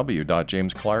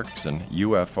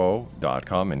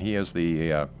 www.jamesclarksonufo.com, and he is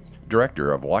the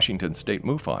director of Washington State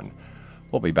MUFON.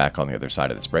 We'll be back on the other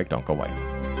side of this break. Don't go away.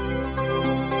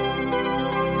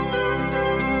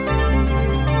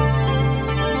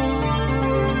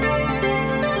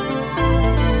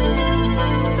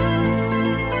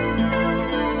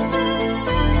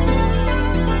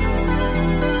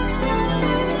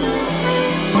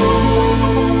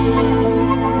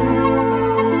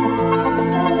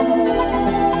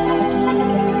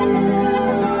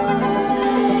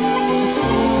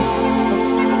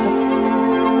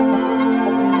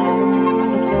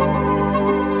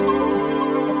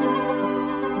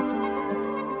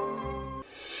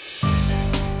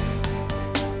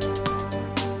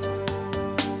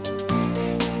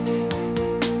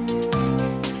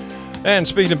 And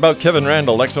speaking about Kevin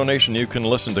Randall, Exo Nation, you can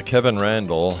listen to Kevin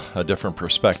Randall, A Different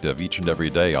Perspective, each and every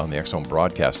day on the Exo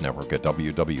Broadcast Network at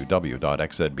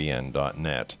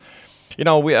www.xzbn.net.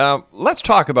 Let's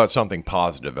talk about something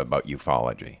positive about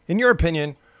ufology. In your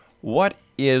opinion, what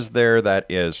is there that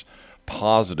is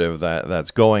positive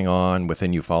that's going on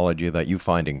within ufology that you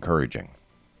find encouraging?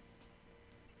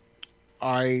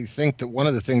 I think that one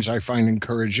of the things I find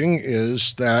encouraging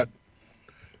is that,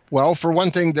 well, for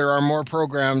one thing, there are more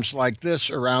programs like this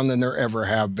around than there ever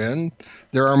have been.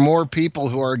 There are more people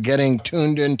who are getting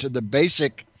tuned into the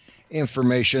basic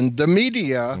information. The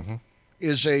media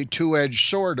is a two-edged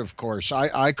sword, of course.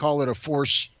 I call it a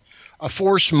force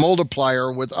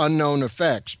multiplier with unknown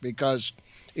effects because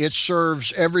it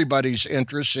serves everybody's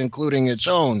interests, including its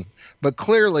own. But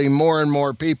clearly, more and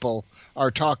more people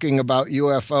are talking about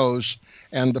UFOs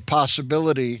and the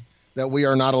possibility that we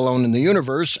are not alone in the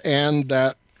universe and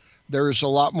that there's a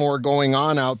lot more going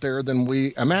on out there than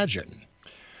we imagine.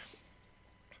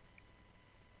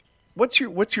 What's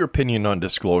your opinion on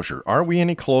disclosure? Are we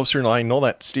any closer? And I know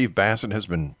that Steve Bassett has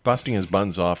been busting his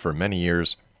buns off for many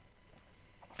years,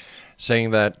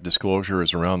 saying that disclosure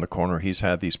is around the corner. He's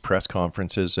had these press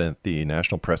conferences at the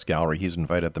National Press Gallery. He's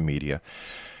invited the media.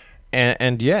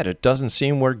 And yet it doesn't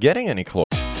seem we're getting any closer.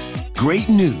 Great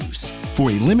news. For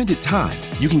a limited time,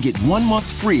 you can get 1 month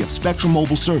free of Spectrum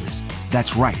Mobile service.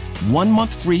 That's right, 1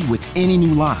 month free with any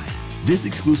new line. This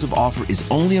exclusive offer is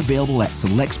only available at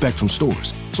select Spectrum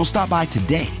stores, so stop by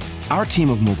today. Our team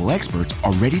of mobile experts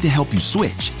are ready to help you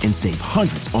switch and save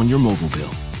hundreds on your mobile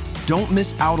bill. Don't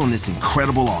miss out on this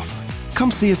incredible offer.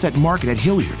 Come see us at Market at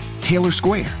Hilliard, Taylor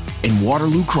Square, and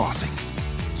Waterloo Crossing.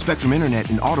 Spectrum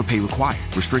Internet and autopay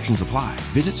required. Restrictions apply.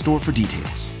 Visit store for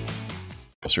details.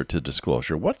 Closer to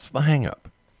disclosure. What's the hang-up?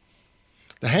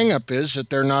 The hang-up is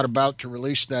that they're not about to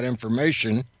release that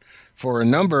information for a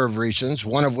number of reasons,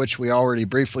 one of which we already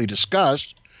briefly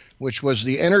discussed, which was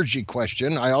the energy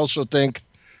question. I also think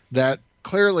that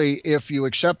clearly if you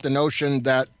accept the notion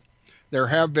that there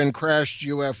have been crashed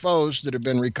UFOs that have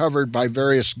been recovered by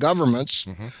various governments,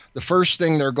 the first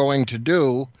thing they're going to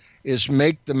do is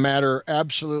make the matter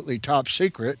absolutely top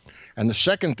secret. And the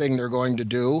second thing they're going to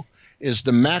do is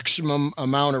the maximum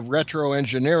amount of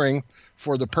retroengineering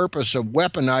for the purpose of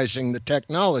weaponizing the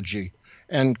technology.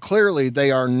 And clearly they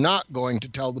are not going to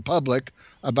tell the public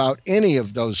about any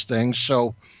of those things.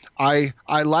 So I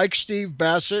like Steve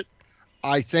Bassett.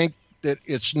 I think that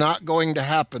it's not going to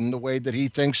happen the way that he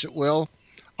thinks it will.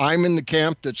 I'm in the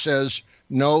camp that says,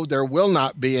 no, there will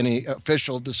not be any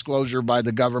official disclosure by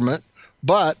the government.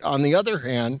 But on the other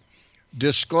hand,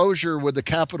 disclosure with a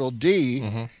capital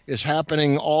D is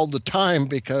happening all the time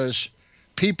because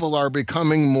people are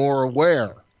becoming more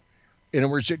aware. In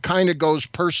other words, it kind of goes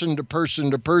person to person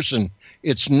to person.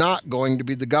 It's not going to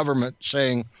be the government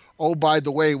saying, oh, by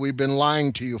the way, we've been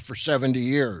lying to you for 70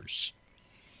 years.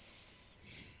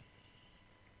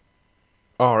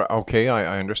 Oh, okay,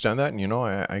 I understand that,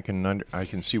 and I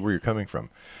can see where you're coming from.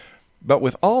 But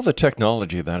with all the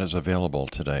technology that is available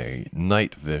today,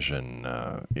 night vision,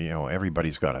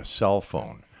 everybody's got a cell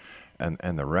phone,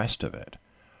 and the rest of it.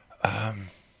 How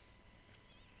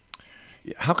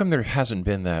come there hasn't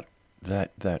been that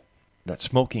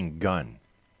smoking gun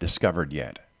discovered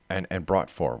yet and brought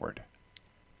forward?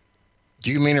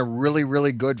 Do you mean a really,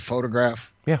 really good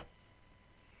photograph? Yeah.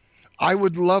 I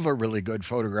would love a really good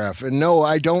photograph. And no,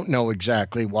 I don't know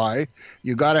exactly why.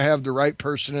 You got to have the right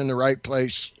person in the right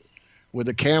place with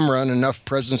a camera and enough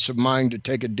presence of mind to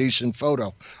take a decent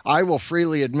photo. I will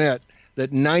freely admit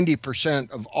that 90%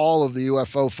 of all of the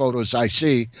UFO photos I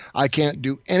see, I can't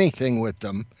do anything with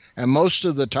them. And most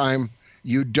of the time,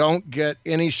 you don't get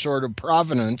any sort of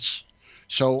provenance.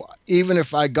 So even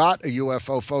if I got a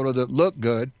UFO photo that looked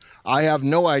good, I have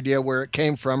no idea where it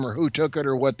came from or who took it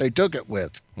or what they took it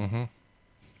with.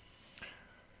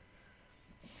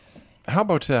 How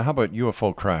about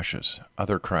UFO crashes,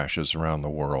 other crashes around the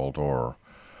world, or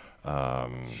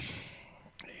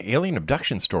alien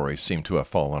abduction stories seem to have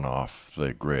fallen off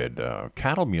the grid.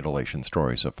 Cattle mutilation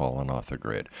stories have fallen off the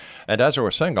grid. And as I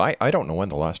was saying, I don't know when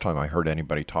the last time I heard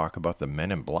anybody talk about the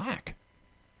Men in Black.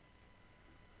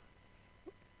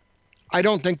 I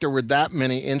don't think there were that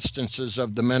many instances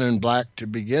of the Men in Black to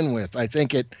begin with. I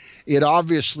think it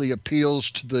obviously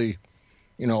appeals to the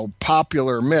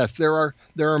popular myth. There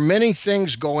are many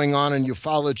things going on in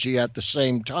ufology at the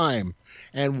same time.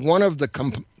 And one of the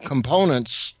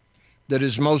components that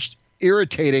is most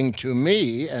irritating to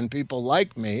me and people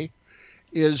like me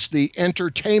is the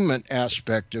entertainment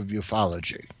aspect of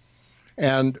ufology.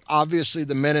 And obviously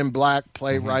the Men in Black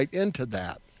play right into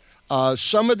that.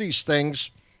 Some of these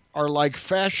things are like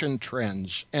fashion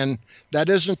trends. And that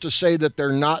isn't to say that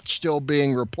they're not still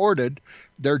being reported.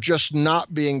 They're just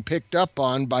not being picked up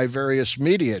on by various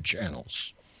media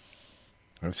channels.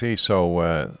 I see.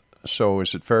 So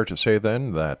is it fair to say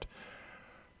then that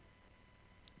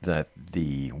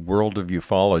the world of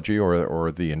ufology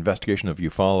or the investigation of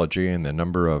ufology and the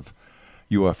number of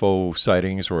UFO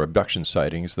sightings or abduction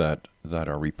sightings that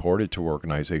are reported to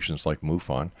organizations like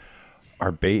MUFON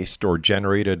are based or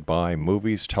generated by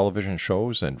movies, television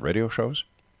shows, and radio shows?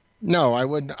 No, I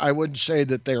wouldn't say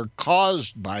that they're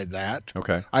caused by that.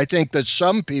 Okay. I think that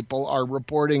some people are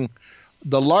reporting,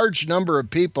 the large number of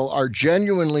people are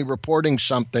genuinely reporting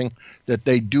something that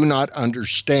they do not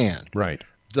understand. Right.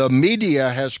 The media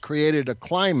has created a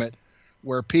climate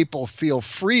where people feel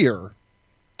freer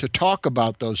to talk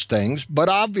about those things, but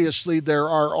obviously there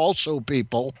are also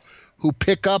people who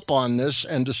pick up on this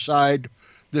and decide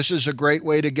this is a great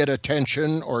way to get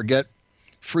attention or get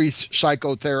free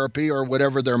psychotherapy or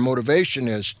whatever their motivation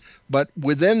is. But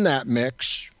within that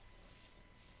mix,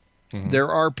 there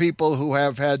are people who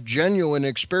have had genuine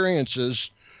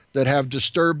experiences that have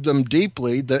disturbed them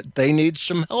deeply that they need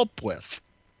some help with.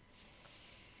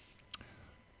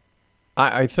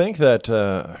 I think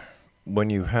that when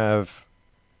you have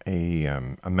a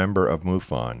member of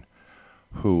MUFON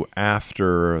who,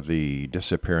 after the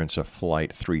disappearance of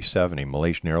Flight 370,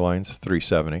 Malaysian Airlines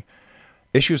 370,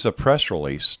 issues a press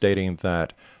release stating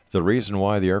that the reason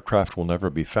why the aircraft will never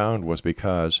be found was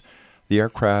because the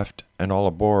aircraft and all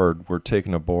aboard were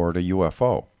taken aboard a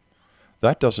UFO.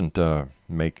 That doesn't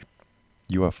make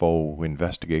UFO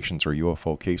investigations or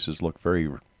UFO cases look very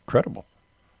credible.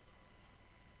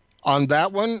 On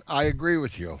that one, I agree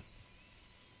with you.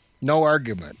 No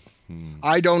argument.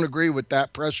 I don't agree with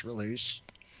that press release,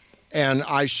 and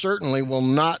I certainly will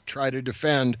not try to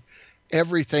defend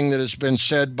everything that has been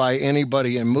said by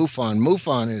anybody in MUFON.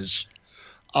 MUFON is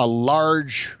a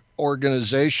large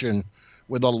organization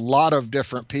with a lot of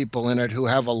different people in it who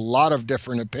have a lot of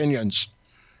different opinions.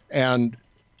 And,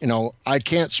 I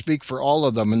can't speak for all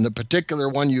of them. And the particular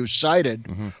one you cited,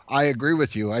 I agree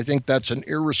with you. I think that's an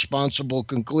irresponsible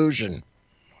conclusion.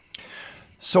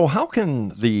 So how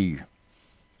can the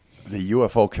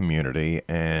UFO community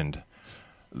and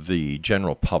the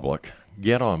general public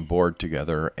get on board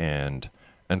together and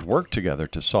work together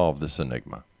to solve this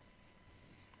enigma?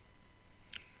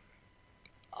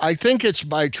 I think it's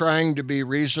by trying to be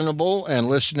reasonable and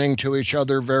listening to each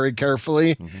other very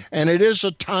carefully. And it is a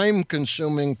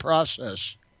time-consuming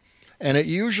process. And it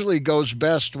usually goes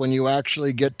best when you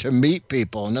actually get to meet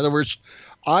people. In other words,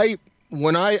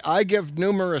 when I give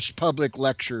numerous public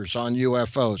lectures on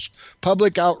UFOs.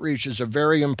 Public outreach is a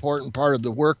very important part of the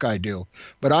work I do.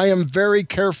 But I am very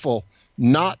careful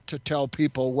not to tell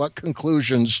people what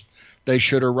conclusions they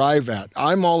should arrive at.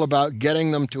 I'm all about getting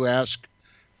them to ask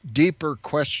deeper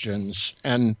questions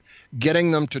and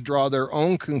getting them to draw their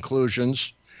own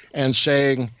conclusions and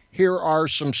saying, here are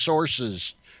some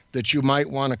sources that you might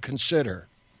want to consider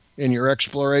in your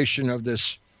exploration of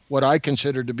this, what I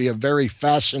consider to be a very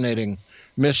fascinating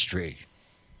mystery.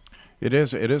 It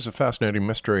is a fascinating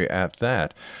mystery at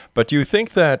that. But do you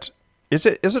think that, is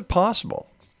it possible,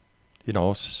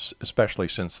 especially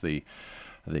since that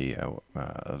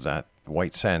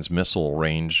White Sands missile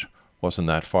range wasn't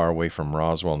that far away from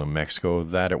Roswell, New Mexico,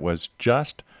 that it was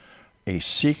just a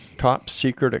top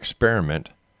secret experiment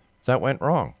that went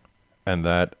wrong, and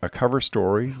that a cover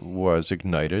story was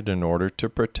ignited in order to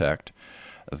protect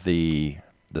the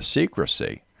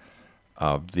secrecy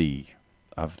of the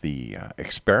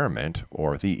experiment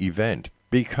or the event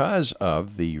because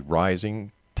of the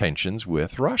rising tensions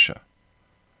with Russia?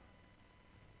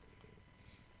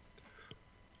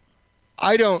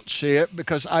 I don't see it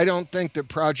because I don't think that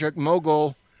Project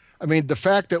Mogul, the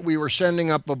fact that we were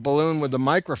sending up a balloon with a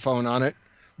microphone on it,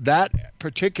 that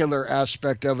particular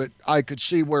aspect of it, I could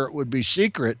see where it would be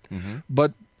secret.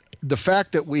 But the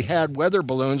fact that we had weather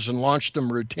balloons and launched them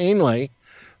routinely,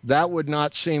 that would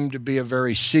not seem to be a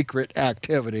very secret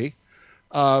activity.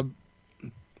 The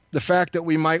fact that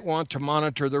we might want to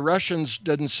monitor the Russians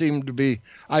doesn't seem to be,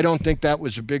 I don't think that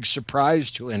was a big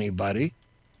surprise to anybody.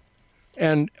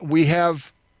 And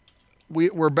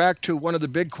we're back to one of the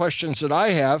big questions that I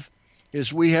have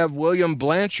is we have William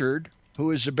Blanchard,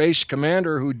 who is a base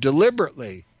commander who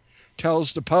deliberately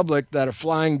tells the public that a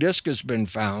flying disc has been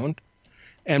found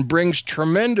and brings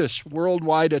tremendous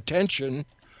worldwide attention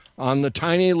on the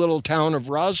tiny little town of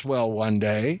Roswell one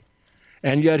day.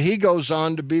 And yet he goes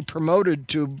on to be promoted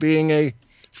to being a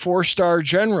 4-star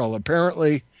general.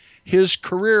 Apparently his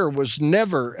career was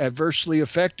never adversely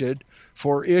affected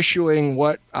for issuing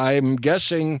what I'm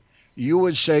guessing you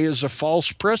would say is a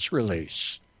false press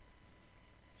release.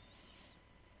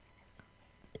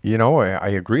 I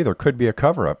agree there could be a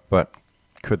cover-up, but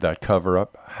could that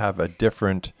cover-up have a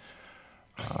different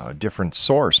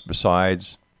source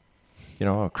besides,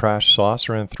 a crashed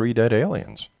saucer and 3 dead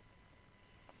aliens?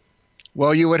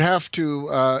 Well, you would have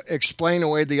to explain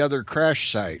away the other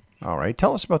crash site. All right.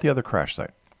 Tell us about the other crash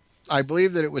site. I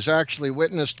believe that it was actually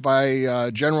witnessed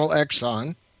by General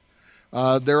Exxon.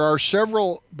 There are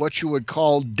several what you would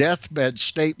call deathbed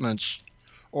statements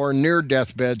or near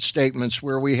deathbed statements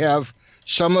where we have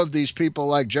some of these people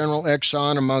like General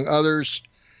Exxon, among others.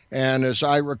 And as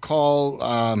I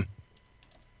recall,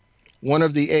 one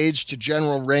of the aides to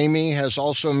General Ramey has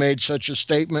also made such a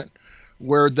statement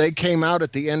where they came out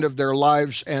at the end of their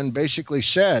lives and basically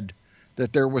said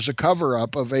that there was a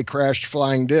cover-up of a crashed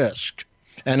flying disc.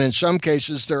 And in some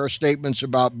cases, there are statements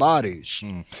about bodies.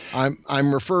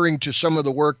 I'm referring to some of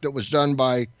the work that was done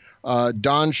by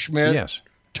Don Schmidt, yes,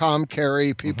 Tom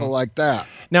Carey, people like that.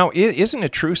 Now, isn't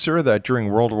it true, sir, that during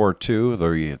World War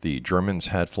II, the Germans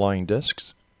had flying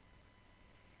discs?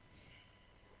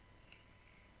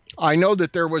 I know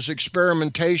that there was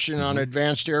experimentation on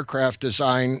advanced aircraft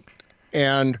design,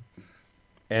 and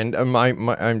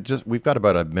we've got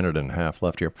about a minute and a half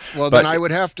left here. Well, then I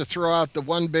would have to throw out the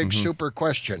one big super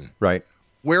question. Right.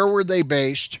 Where were they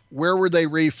based? Where were they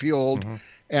refueled?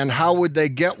 And how would they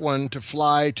get one to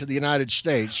fly to the United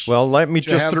States? Well, let me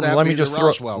throw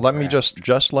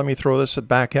this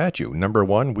back at you. Number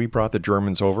one, we brought the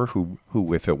Germans over,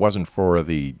 who if it wasn't for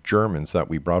the Germans that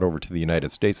we brought over to the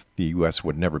United States, the U.S.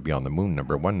 would never be on the moon.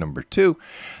 Number one. Number two,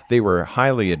 they were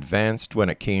highly advanced when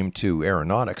it came to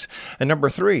aeronautics. And number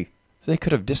three, They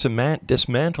could have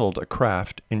dismantled a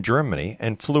craft in Germany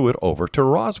and flew it over to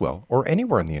Roswell or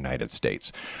anywhere in the United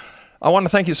States. I want to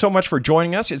thank you so much for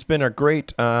joining us. It's been a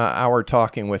great hour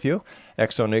talking with you.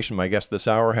 Exonation, my guest this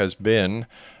hour has been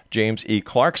James E.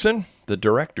 Clarkson, the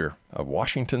director of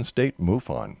Washington State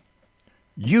MUFON.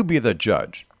 You be the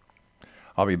judge.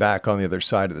 I'll be back on the other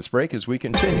side of this break as we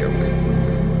continue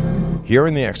here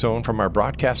in the X Zone from our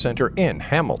broadcast center in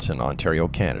Hamilton, Ontario,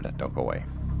 Canada. Don't go away.